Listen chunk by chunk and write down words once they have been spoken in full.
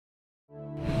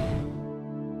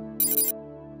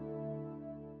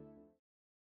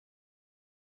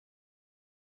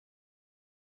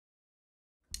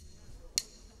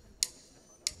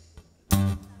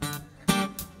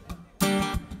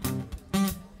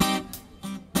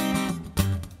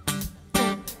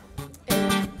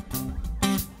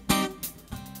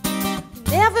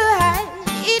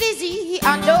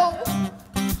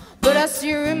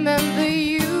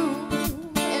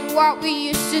we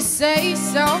used to say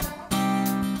so.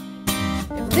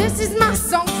 If this is my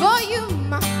song for you,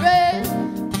 my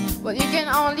friend, well, you can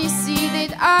only see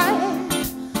that I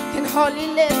can hardly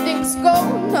let things go.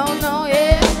 No, no,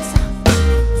 yes.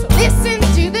 So listen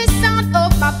to the sound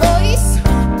of my voice.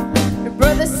 Your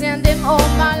brother send him all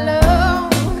my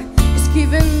love. He's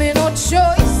giving me no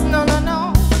choice. No, no,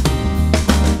 no.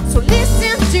 So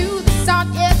listen to the sound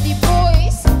of the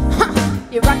voice.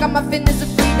 Your Ragga Muffin is a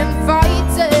freedom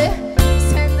fighter.